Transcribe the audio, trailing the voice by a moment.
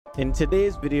In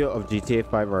today's video of GTA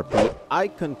 5 RP, I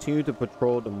continue to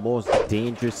patrol the most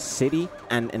dangerous city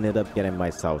and ended up getting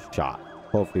myself shot.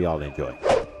 Hopefully y'all enjoy.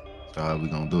 So how we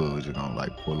gonna do it? We just gonna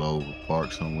like pull over,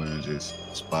 park somewhere and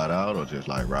just spot out, or just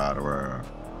like ride around?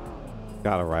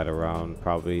 Gotta ride around,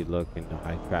 probably look in the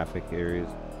high traffic areas,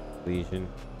 Legion,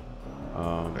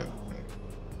 Okay.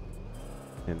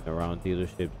 and around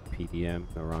dealerships, PDM,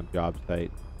 around job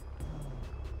sites,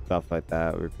 stuff like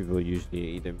that, where people usually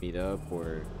either meet up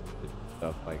or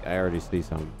stuff like. I already see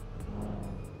some.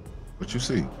 What you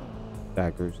see?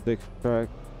 Stacker 6 truck.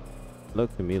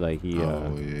 Looked to me like he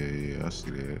Oh yeah, I see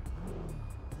that.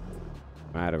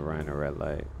 might have ran a red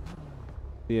light.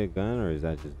 See a gun, or is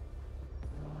that just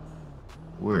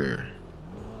Where?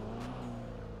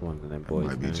 one of them That boys?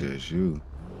 might be man? just you.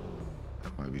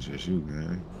 That might be just you,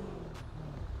 man.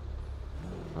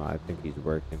 Oh, I think he's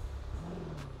working.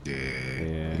 Yeah,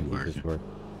 Yeah, he he working. just working.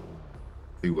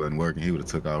 He wasn't working. He would have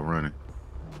took out running.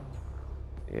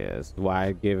 Yeah, that's why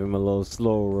I gave him a little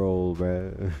slow roll,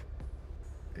 bruh.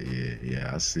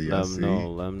 Yeah, I see. Let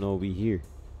him know we here.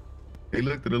 He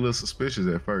looked a little suspicious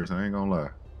at first. I ain't gonna lie.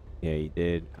 Yeah, he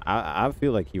did. I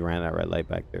feel like he ran that red light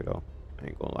back there though. I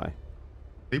ain't gonna lie.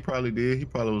 He probably did. He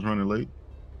probably was running late.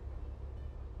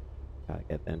 Gotta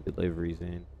get them deliveries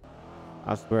in.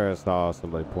 I swear I saw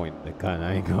somebody pointing the gun.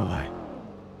 I ain't gonna lie.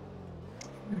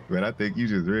 But I think you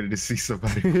just ready to see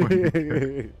somebody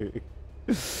point.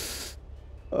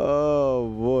 Oh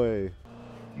boy.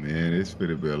 Man, it's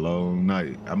finna be a long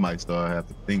night. I might start have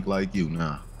to think like you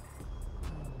now.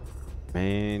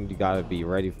 Man, you gotta be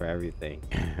ready for everything.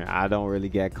 I don't really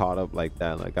get caught up like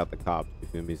that, like got the cops, you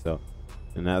feel me? So,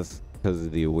 and that's because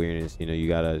of the awareness, you know. You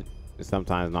gotta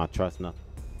sometimes not trust nothing.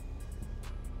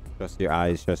 Trust your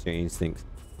eyes, trust your instincts.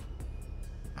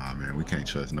 Ah man, we can't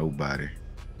trust nobody.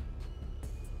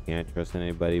 Can't trust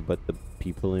anybody but the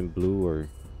people in blue or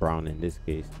brown in this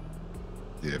case.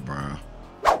 Yeah, Brown.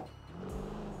 Oh,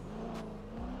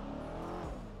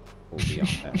 beyond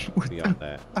that, beyond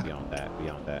that, beyond that,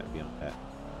 beyond that, beyond that.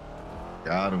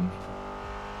 Got him.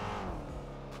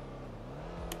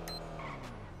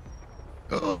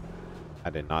 Oh. I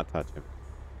did not touch him.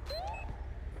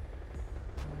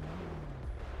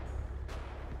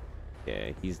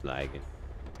 Yeah, he's lagging.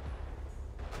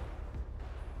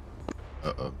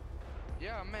 Uh-oh.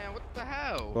 Yeah, man, what the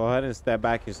hell? Go ahead and step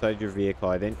back inside your vehicle.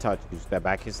 I didn't touch you. Step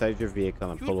back inside your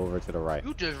vehicle and pull over to the right.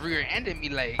 You just rear-ended me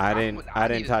like I didn't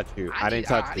touch you. I didn't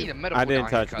touch you. I didn't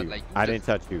touch you. I didn't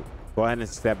touch you. Go ahead and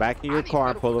step back in your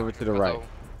car and pull over to the right.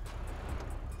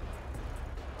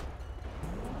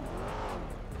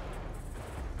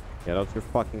 Get out your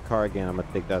fucking car again. I'm gonna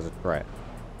think that's a threat.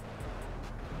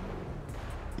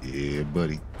 Yeah,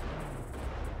 buddy.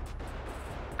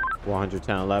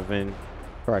 11011.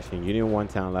 Correction. Union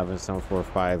 11011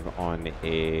 745 on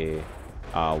a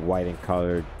white and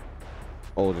colored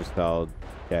older style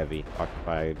Chevy.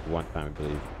 Occupied one time, I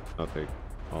believe. No third.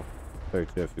 Oh, third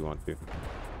shift if you want to.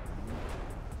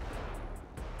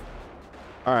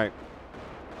 All right.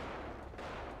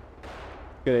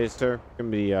 Good day, sir. Gonna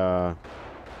be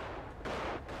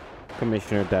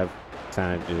Commissioner Dev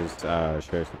Sanders,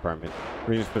 Sheriff's Department.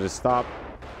 Reasons for the stop: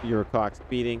 you were clock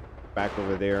speeding back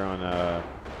over there on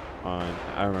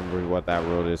I don't remember what that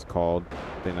road is called.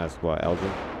 I think that's what,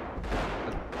 Elgin.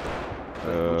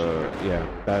 Yeah,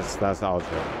 that's Elgin.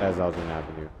 That's Elgin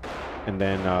Avenue. And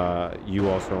then you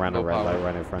also ran a red light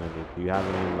right in front of me. Do you have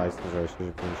any license or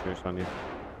registration for insurance on you?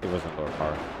 It wasn't lower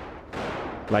power.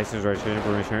 License or registration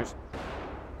for insurance?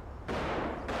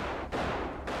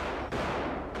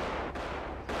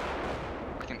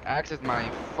 I can access my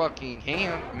fucking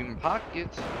hand, I mean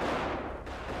pockets.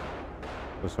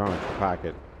 What's wrong with your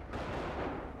pocket?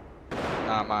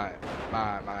 Nah, my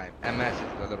MS is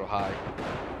a little high.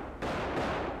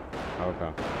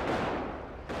 Okay.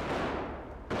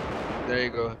 There you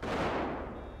go.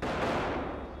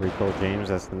 Rico James,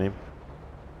 that's the name.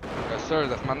 Yes, sir,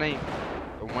 that's my name.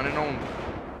 The one and only.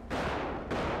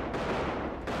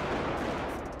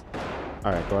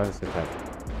 Alright, go ahead and sit back.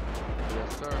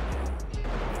 Yes, sir.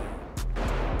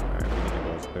 Alright, we're gonna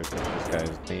go search up this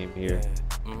guy's name here.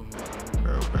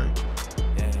 Okay.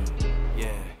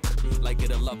 Yeah. Like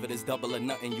it or love it is double or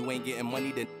nothing. You ain't getting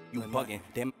money, then you bugging.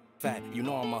 Damn fat, you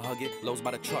know I'ma hug it. Lows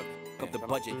by the truck, up the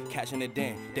budget, cashing it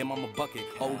in. Damn, I'm a bucket.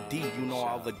 OD, you know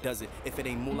I overdoes it. If it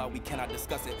ain't moolah, we cannot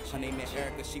discuss it. Her name ain't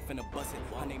Erica, she finna bust it.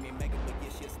 Her name ain't Megan, but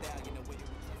yeah, she a stallion. The way that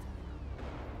we trust it.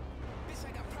 Bitch,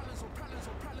 I got problems on problems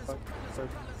on problems on problems on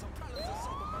problems on problems on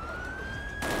sober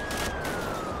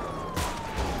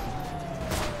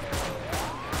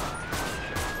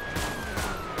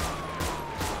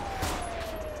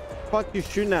Fuck you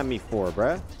shooting at me for,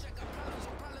 bruh?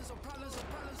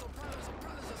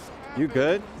 You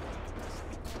good?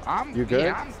 You good?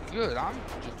 Yeah, I'm good. I'm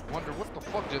just wondering what the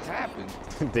fuck just happened.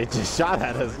 They just shot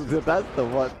at us. That's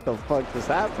what the fuck just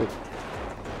happened.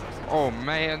 Oh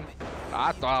man,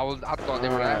 I thought they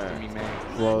were after me,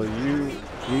 man. Well,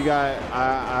 you got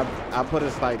I put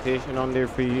a citation on there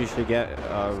for you. You should get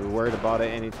worried about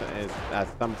it anytime at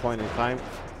some point in time.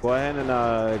 Go ahead and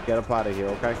get up out of here,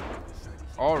 okay?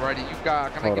 Alrighty, you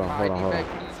got. Can I get my ID back,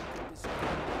 please?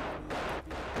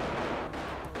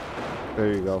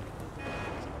 There you go.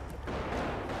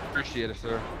 Appreciate it,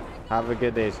 sir. Have a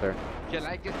good day, sir. Can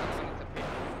I get some money to pay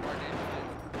for it?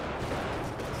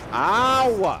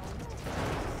 Ow!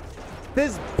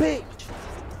 This bitch!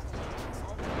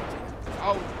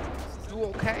 Oh, you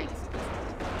okay?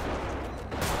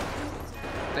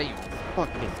 There you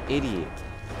Fucking idiot.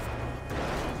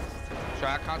 Should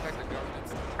I contact the government?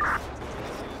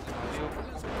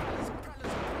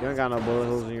 You ain't got no bullet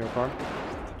holes in your car?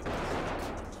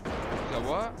 So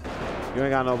what? You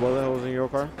ain't got no bullet holes in your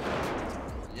car?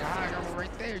 Yeah, I got one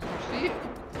right there. You gonna see it?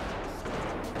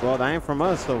 Well, that ain't from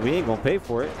us, so we ain't gonna pay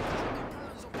for it.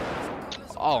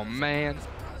 Oh man.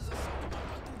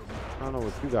 I don't know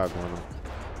what you got going on.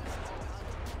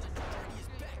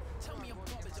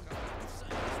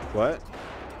 What?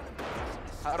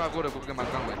 How do I go to get my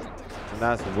gun license? And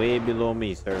that's way below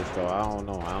me, sir, so I don't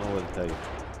know. I don't know what to tell you.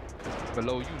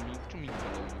 Below you? What you mean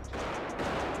below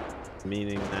you?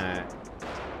 Meaning that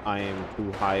I am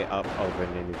too high up of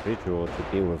an individual to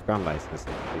deal with gun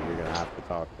licensing. So you're gonna have to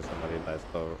talk to somebody that's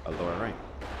a lower rank.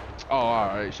 Oh,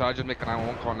 alright. Should I just make a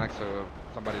 911 call next to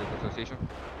somebody at the police station?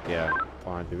 Yeah,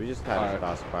 fine, dude. We just had a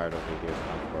shots fired over here,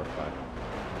 so 4-5.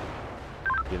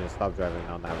 You didn't stop driving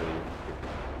on that way. You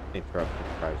interrupted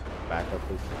the price. Back up,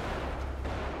 please.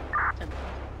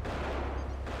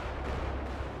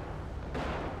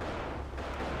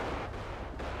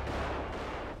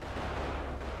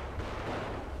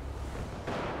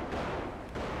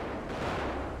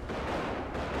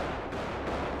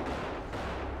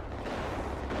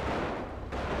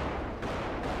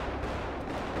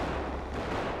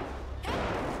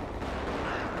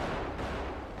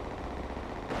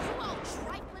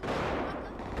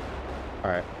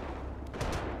 Alright.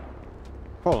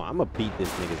 Hold on, I'm gonna beat this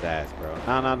nigga's ass, bro.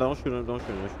 Nah, don't shoot him, don't shoot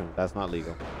him. That's not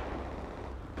legal.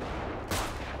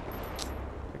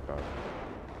 Thank God.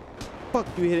 Fuck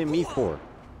you hitting me for,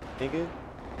 nigga?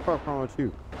 Fuck wrong with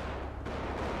you?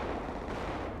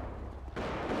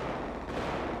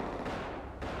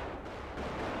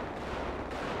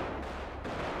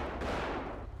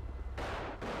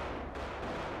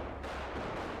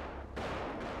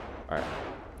 Alright.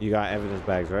 You got evidence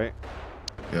bags, right?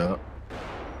 Yeah.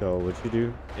 So what you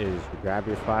do is you grab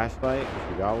your flashlight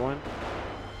if you got one.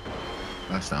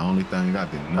 That's the only thing I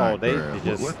did not grab.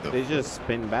 They just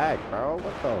spin back, bro. What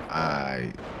the fuck?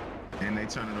 Alright. And they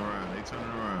turn it around. They turn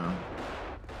it around.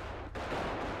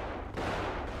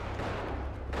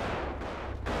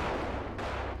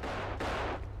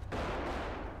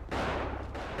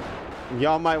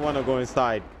 Y'all might want to go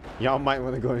inside. Y'all might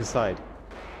want to go inside.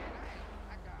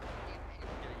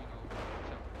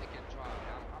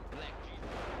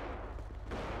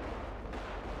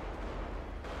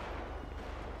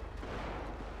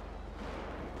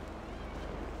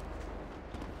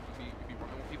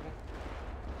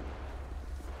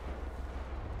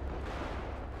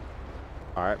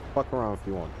 Alright, fuck around if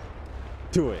you want.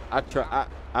 Do it. I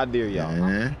dare y'all.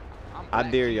 Yeah. I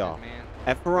dare y'all.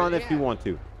 F around if you want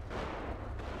to.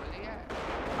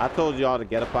 I told y'all to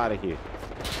get up out of here.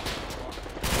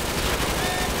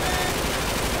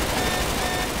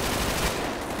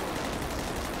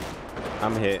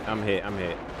 I'm hit.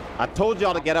 I told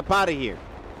y'all to get up out of here.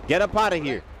 Get up out of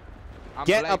here.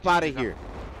 Get up out of here.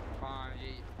 Oh,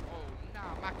 nah,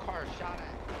 my car shot at.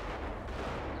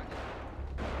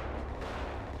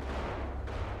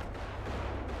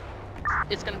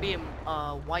 It's gonna be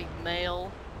a white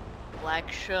male,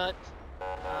 black shirt.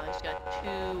 He's got 2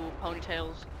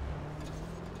 ponytails.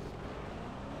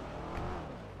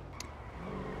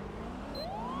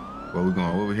 Where we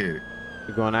going? Where we headed?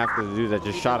 We're going after the dude that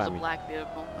just shot at me. Black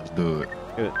vehicle. Let's do it.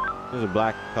 There's a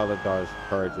black colored Dodge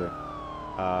Charger.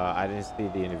 I didn't see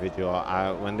the individual.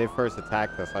 When they first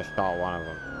attacked us, I shot one of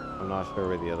them. I'm not sure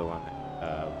where the other one.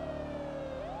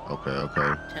 Okay.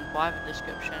 10-5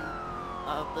 description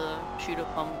of the shooter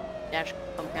dash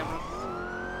cam camera.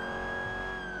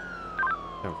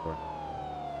 10-4.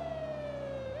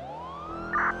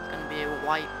 It's gonna be a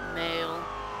white male,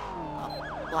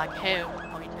 black hair,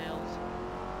 ponytails.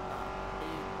 He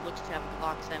looks to have a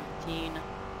Glock 17.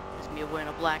 He's gonna be wearing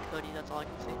a black hoodie. That's all I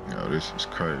can see. Yo, this is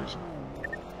crazy.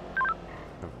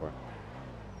 10-4.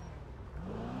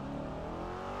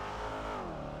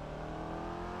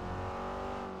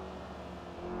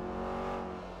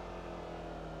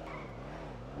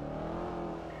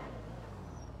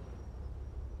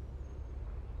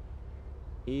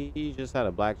 He just had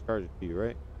a black Charger for you,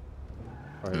 right?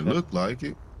 Or It is that- looked like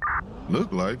it.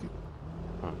 Looked like it.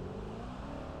 Huh.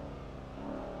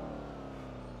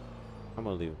 I'm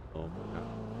gonna leave it alone.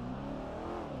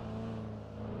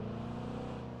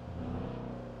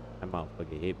 That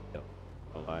motherfucker hit me though.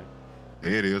 No lie.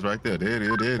 There it is right there. There it is.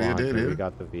 There it is. There it 100, we is.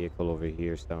 got the vehicle over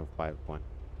here, 751.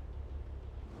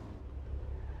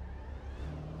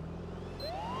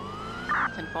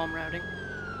 10-4 routing.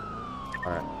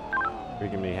 Alright. We're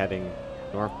gonna be heading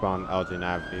northbound Elgin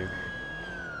Avenue.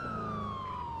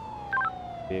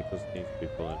 Vehicles need to be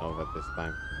pulling over at this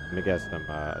time. Let me get some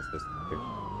assistance here.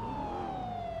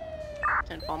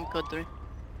 10-4 code 3.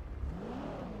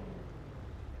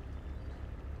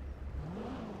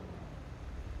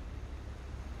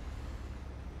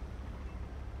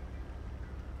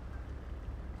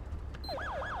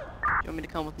 You want me to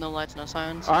come with no lights, no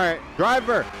sirens? Alright,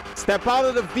 driver, step out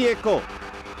of the vehicle.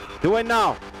 Do it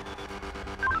now.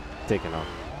 Taking off.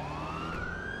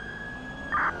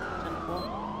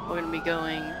 10-4. We're gonna be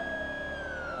going.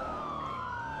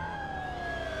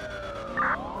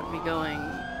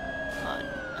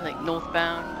 I think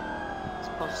northbound. It's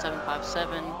post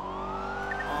 757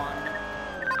 on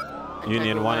Union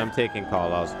Integral 1, Way. I'm taking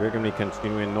call outs. We're gonna be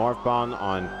continuing northbound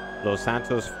on Los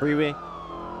Santos Freeway,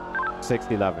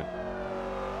 611.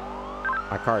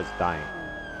 My car is dying.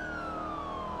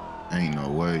 Ain't no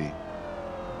way.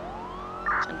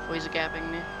 10-4 is gapping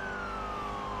me.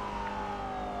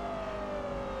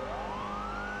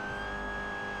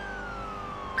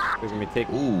 We're gonna be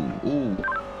taking. Ooh.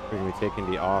 We're gonna be taking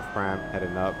the off ramp,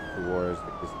 heading up towards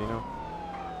the casino.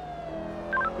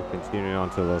 We're continuing on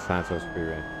to Los Santos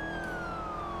Freeway.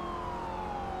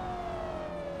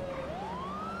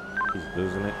 He's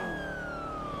losing it.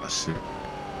 That's it.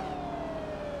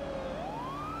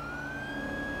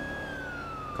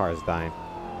 Car is dying.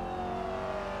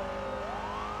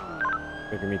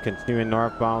 We're gonna be continuing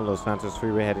northbound Los Santos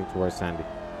Freeway, heading towards Sandy.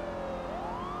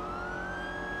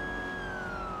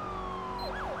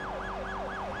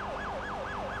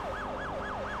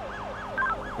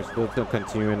 We're still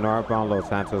continuing northbound Los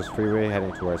Santos Freeway,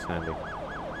 heading towards Sandy.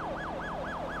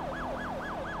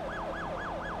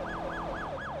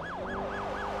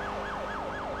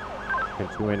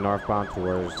 Continuing northbound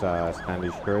towards Sandy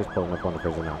Shores, pulling up on the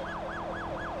prison now.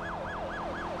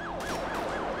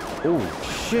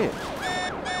 Oh shit!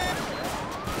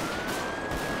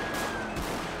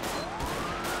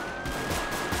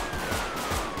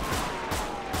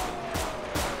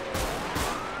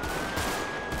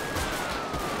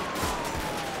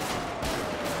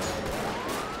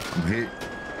 I'm hit.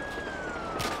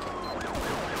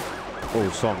 Oh,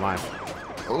 so am I.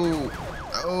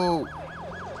 Oh.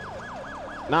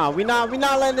 Nah, we not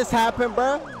letting this happen,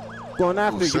 bro. Going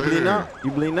after you, bleeding out.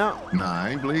 You bleeding out? Nah, I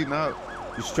ain't bleeding out.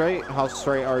 You straight? How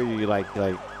straight are you? You like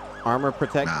armor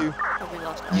protect Nah. you? Oh, we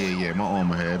lost guys. Yeah, my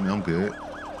armor had me. I'm good.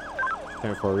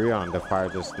 10-4, we're on the fire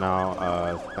just now.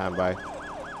 Stand by.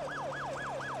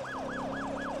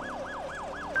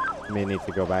 You may need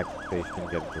to go back to the station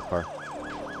and get your car.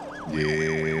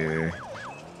 Yeah.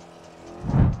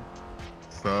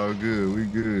 It's all good. We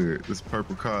good. This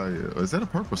purple car here. Oh, is that a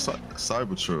purple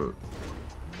cyber truck?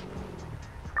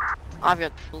 I've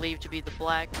got believed to be the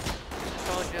black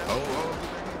Charger. Oh.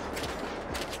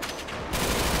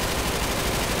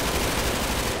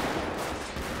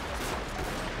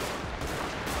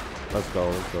 Let's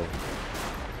go.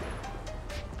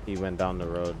 He went down the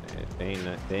road. They ain't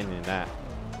in that.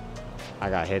 I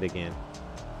got hit again.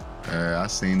 I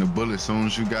seen the bullet as soon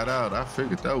as you got out. I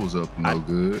figured that was up to no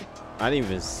good. I didn't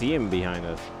even see him behind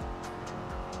us.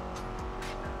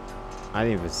 I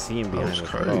didn't even see him That behind was us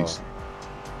crazy. at all.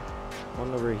 I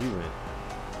wonder where he went.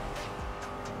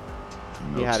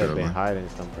 No He had to been telling. hiding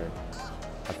somewhere.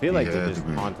 I feel like He they're had just to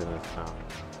be. haunting us now.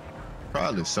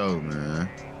 Probably so, man.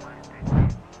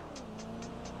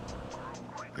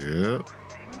 Yep.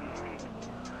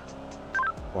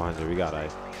 400, we got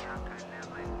ice.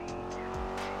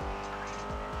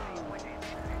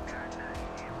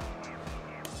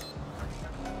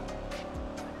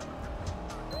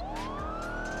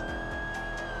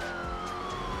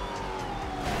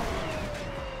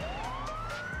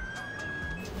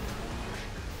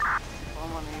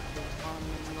 I'm on you, please. I'm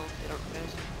in the middle of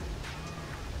guys.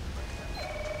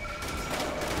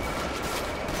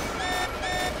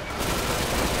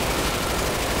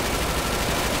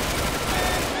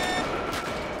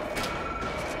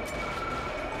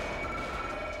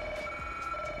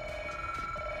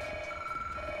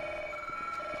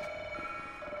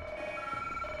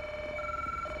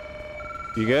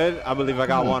 You good? I believe I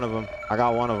got one of them. I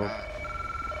got one of them.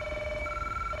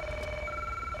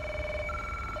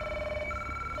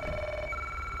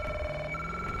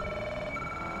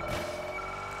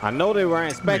 I know they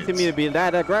weren't expecting me to be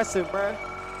that aggressive, bruh.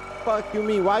 Fuck you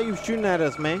mean? Why you shooting at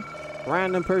us, man?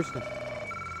 Random person.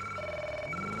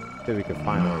 See if we can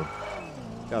find him.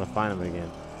 Gotta find him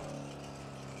again.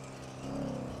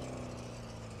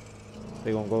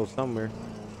 They gonna go somewhere.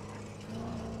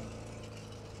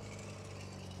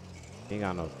 Ain't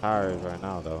got no tires right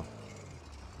now, though.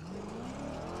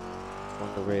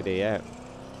 Wonder where they at.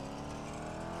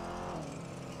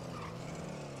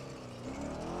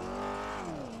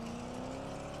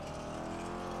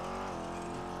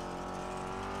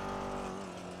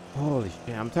 Holy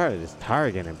shit, I'm tired of this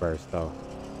tire getting burst, though.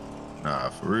 Nah,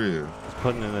 for real. It's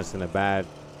putting us in a bad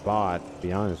spot, to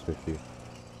be honest with you.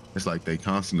 It's like they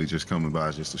constantly just coming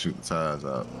by just to shoot the tires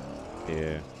out.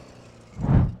 Yeah.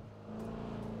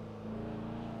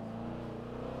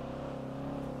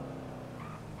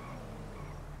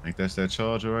 I think that's that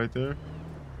Charger right there.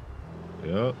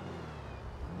 Yep.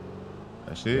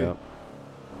 That's it. Yep.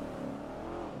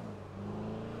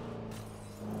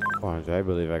 400, I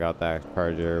believe I got that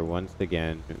Charger. Once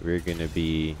again, we're gonna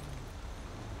be...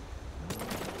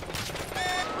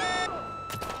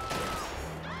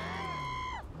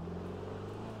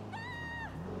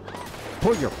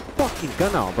 Pull your fucking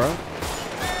gun out, bro.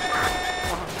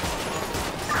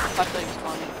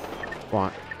 Come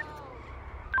on.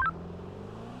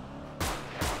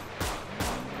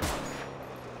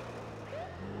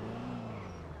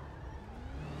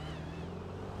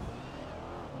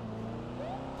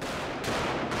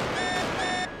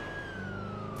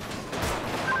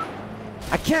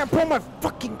 I can't pull my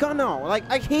fucking gun out. Like,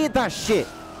 I hate that shit.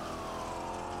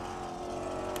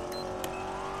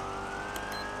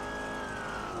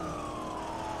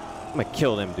 I'm gonna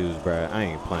kill them dudes, bro. I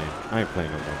ain't playing. I ain't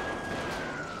playing no more.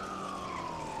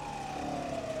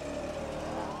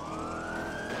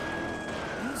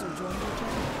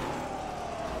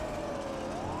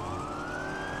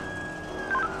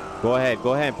 Go ahead.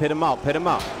 Go ahead. Pit him out. Pit him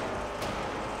out.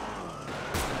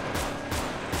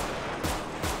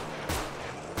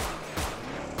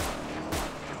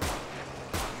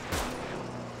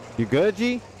 You good,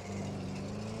 G?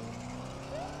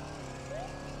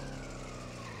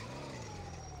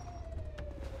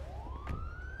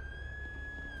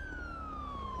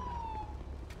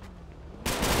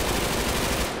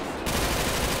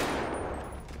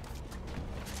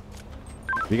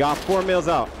 We got 4 mils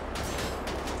out.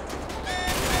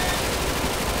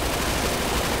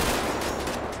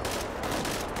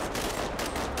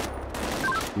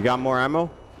 You got more ammo?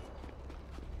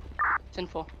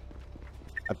 10-4.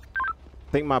 I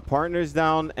think my partner's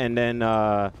down, and then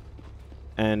I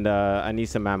need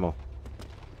some ammo.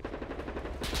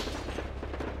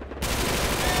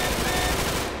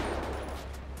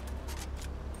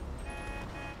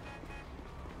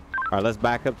 All right, let's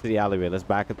back up to the alleyway. Let's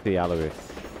back up to the alleyway.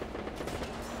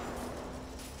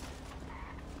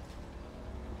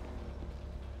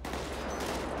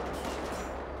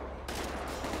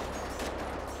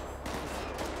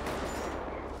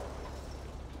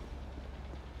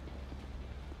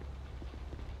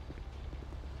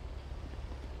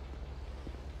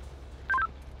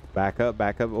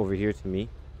 Back up over here to me.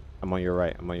 I'm on your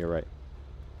right. I'm on your right.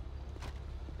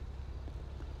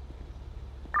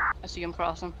 I see him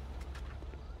crossing.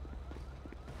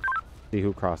 See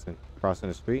who crossing? Crossing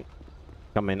the street?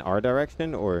 Come in our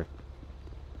direction or?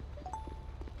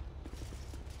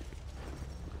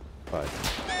 But.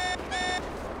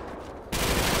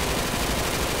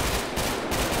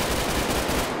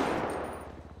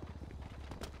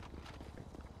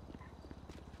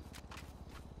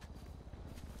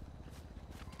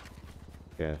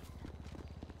 Yeah.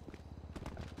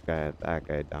 That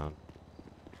guy down.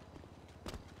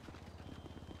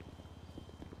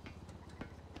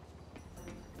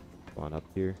 One up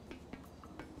here.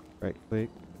 Right click.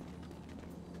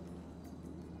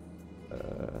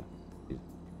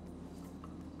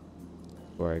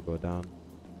 Before I go down.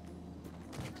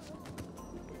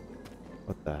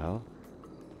 What the hell?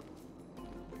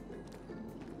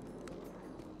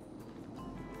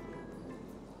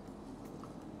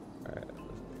 Alright,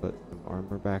 let's put some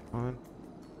armor back on.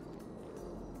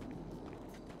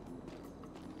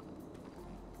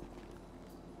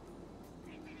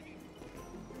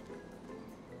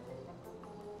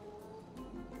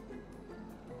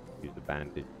 Use the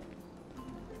bandage.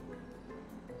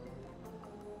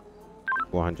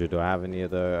 400. Do I have any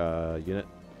other unit?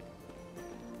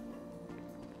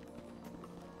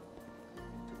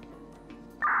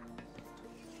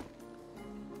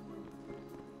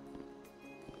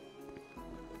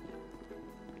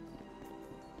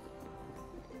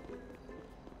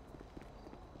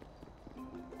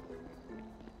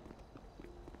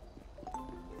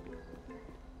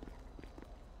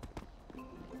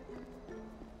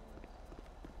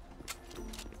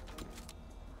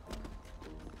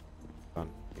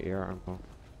 AR ammo.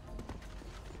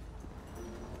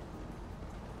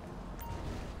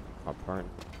 My partner.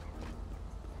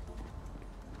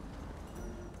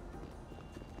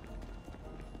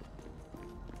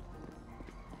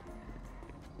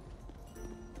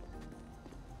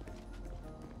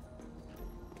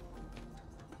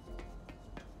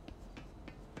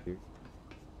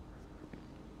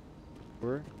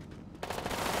 Where?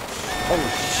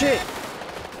 Oh shit!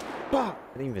 Fuck!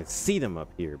 I didn't even see them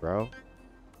up here, bro.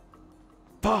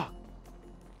 Fuck!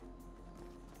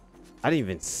 I didn't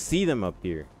even see them up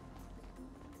here.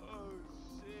 Oh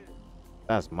shit.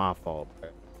 That's my fault,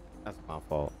 bro. That's my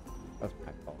fault. That's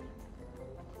my fault.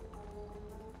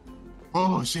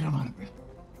 Oh shit, I'm out of breath.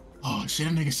 Oh shit,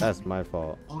 that nigga. That's my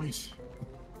fault. Holy shit.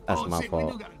 That's oh, my shit, fault.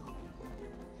 We do gotta go.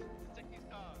 Check these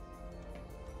cars.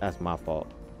 That's my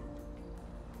fault.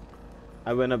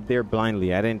 I went up there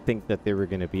blindly. I didn't think that they were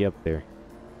gonna be up there.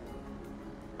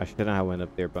 I shouldn't have went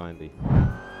up there blindly.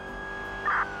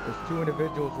 There's 2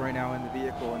 individuals right now in the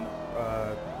vehicle in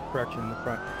the correction in the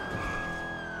front.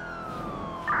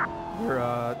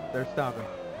 They're stopping.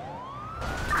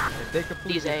 If they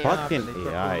completely stop Fucking and they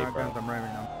start AI, pulling out bro. guns, I'm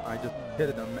ramming them. I just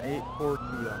hit them.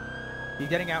 8-4-2 though. He's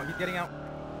getting out. He's getting out.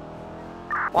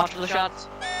 Watch for the shots.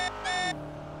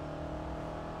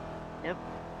 Yep.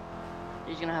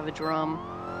 He's gonna have a drum.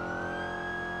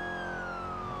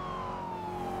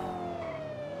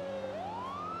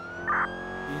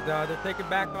 They're taking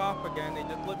back off again. They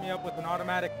just lit me up with an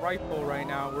automatic rifle right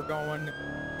now. We're going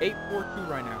 8-4-2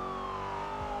 right now.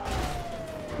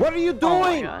 What are you Oh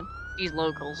my doing? god. These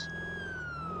locals.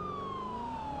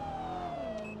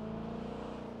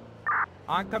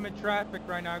 Oncoming traffic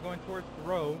right now going towards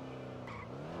Grove.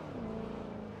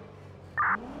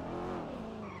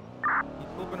 He's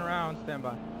flipping around, stand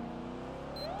by.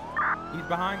 He's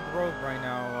behind Grove right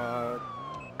now,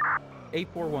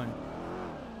 841.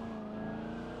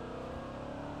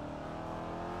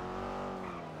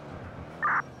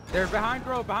 They're behind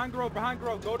Grove, behind Grove, behind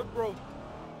Grove, go to Grove.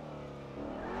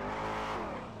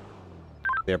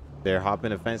 They're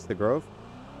hopping the fence to Grove?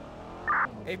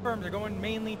 Hey firm, they're going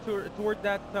mainly towards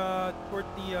that, towards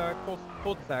the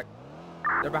cul-de-sac.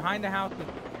 They're behind the house with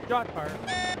shot fire.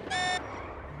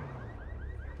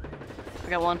 I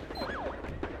got one.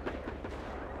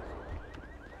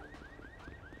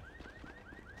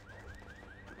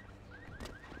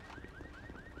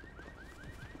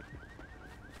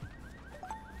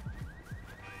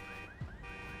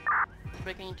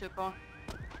 Breaking into a car.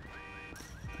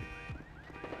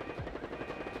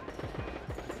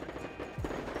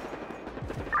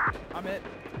 I'm it.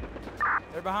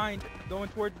 They're behind, going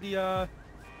towards the, they're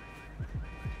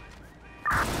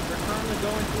currently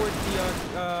going towards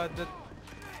the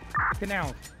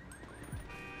canal.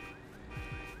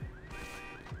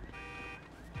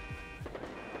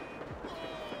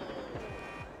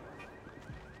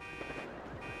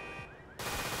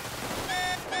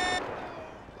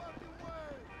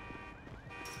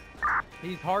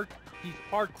 He's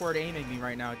hardcore aiming me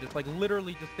right now, just like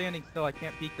literally just standing still. I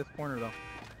can't peek this corner though.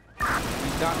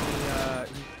 He's got me,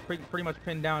 he's pretty much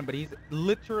pinned down, but he's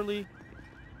literally...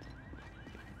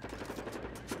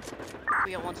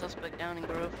 We got one suspect down in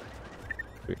Grove.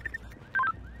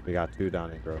 We got 2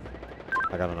 down in Grove.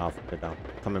 I got an officer down.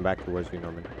 Coming back towards you,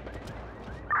 Norman.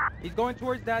 He's going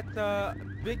towards that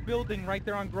big building right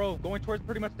there on Grove, going towards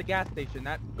pretty much the gas station.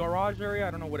 That garage area,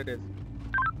 I don't know what it is.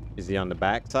 Is he on the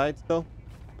back side still?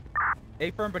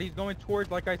 A-firm, but he's going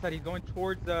towards, like I said, he's going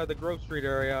towards the Grove Street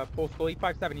area, postal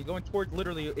 857. He's going towards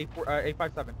literally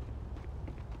 857.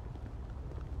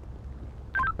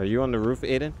 Are you on the roof,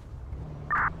 Aiden?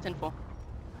 10-4.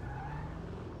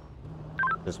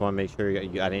 Just want to make sure I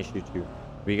didn't shoot you.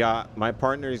 We got, my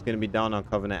partner is going to be down on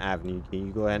Covenant Avenue. Can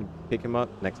you go ahead and pick him up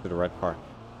next to the red car?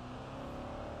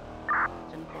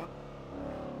 10-4.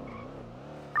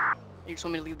 You just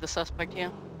want me to leave the suspect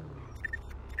here?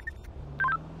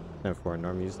 10-4.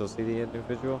 Norm, you still see the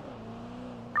individual?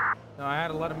 No, I had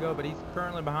to let him go, but he's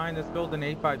currently behind this building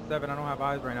 857. I don't have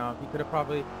eyes right now. He could have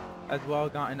probably as well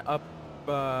gotten up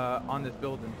on this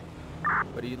building.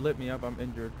 But he lit me up. I'm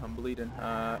injured. I'm bleeding.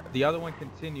 The other one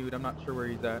continued. I'm not sure where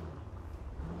he's at.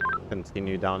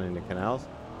 Continue down in the canals?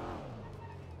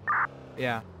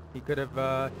 Yeah, he could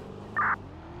have.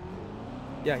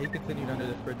 Yeah, he continued under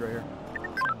this bridge right here.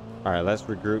 All right, let's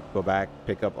regroup, go back,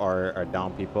 pick up our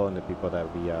down people and the people that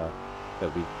we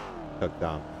took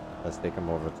down. Let's take them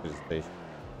over to the station.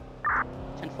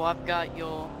 10-4, I've got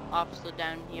your officer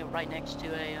down here right next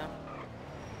to a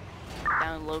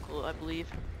down local, I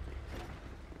believe.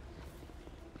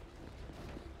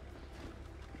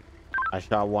 I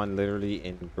shot one literally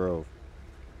in Grove.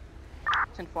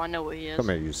 10-4, I know where he is. Come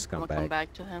here, you I'm gonna come scumbag.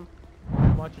 back to him.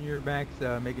 I'm watching your backs,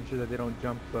 making sure that they don't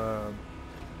jump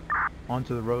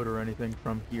onto the road or anything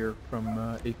from here, from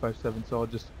 857. So I'll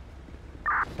just,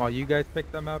 while you guys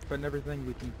pick them up and everything,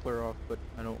 we can clear off. But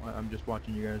I'm just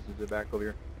watching you guys as they're back over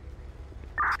here.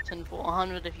 10-4,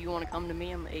 100. If you want to come to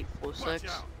me, I'm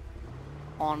 846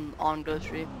 on Go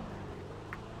Street.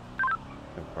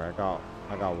 I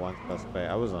got one suspect.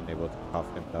 I was unable to cuff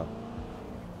him though.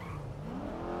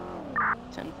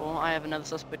 10-4, I have another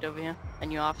suspect over here.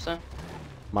 And you, officer.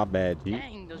 My bad, G.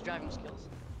 Dang, those driving skills.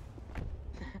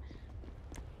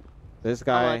 This I'll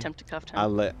guy, attempt to cuff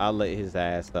him. I let his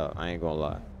ass up. I ain't gonna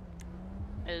lie.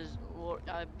 I'm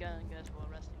gonna guess we're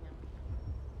arresting him.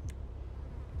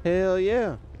 Hell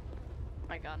yeah.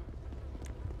 I got him.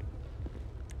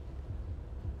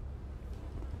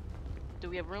 Do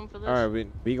we have room for this? All right,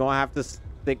 we gonna have to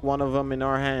stick one of them in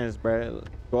our hands, bro.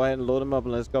 Go ahead and load them up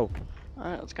and let's go.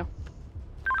 Alright, let's go.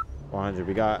 100.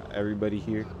 We got everybody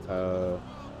here.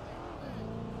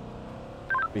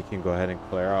 We can go ahead and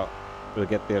clear out. We'll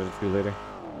get the other two later.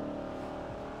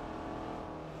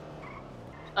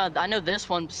 I know this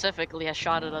one specifically has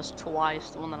shot at us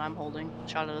twice. The one that I'm holding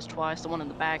shot at us twice. The one in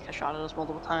the back has shot at us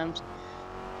multiple times.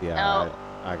 Yeah,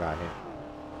 I got him.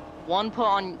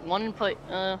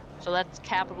 So that's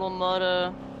capital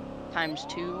murder times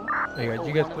 2. Hey guys,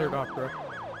 you guys cleared off, bro.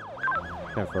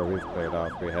 10-4, we've cleared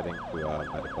off. We're heading to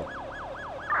medical.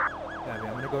 Yeah,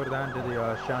 I'm gonna go down to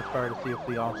the shots fired to see if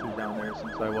the officer's down there,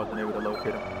 since I wasn't able to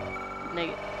locate him.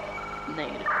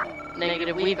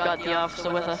 Negative. We've got the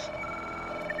officer with us.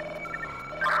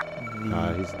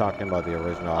 He's talking about the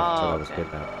original officer that was okay.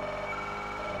 kidnapped.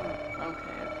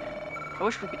 Okay. I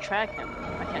wish we could track him.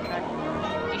 I can't track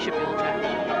him. He should be able to track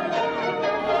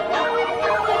him.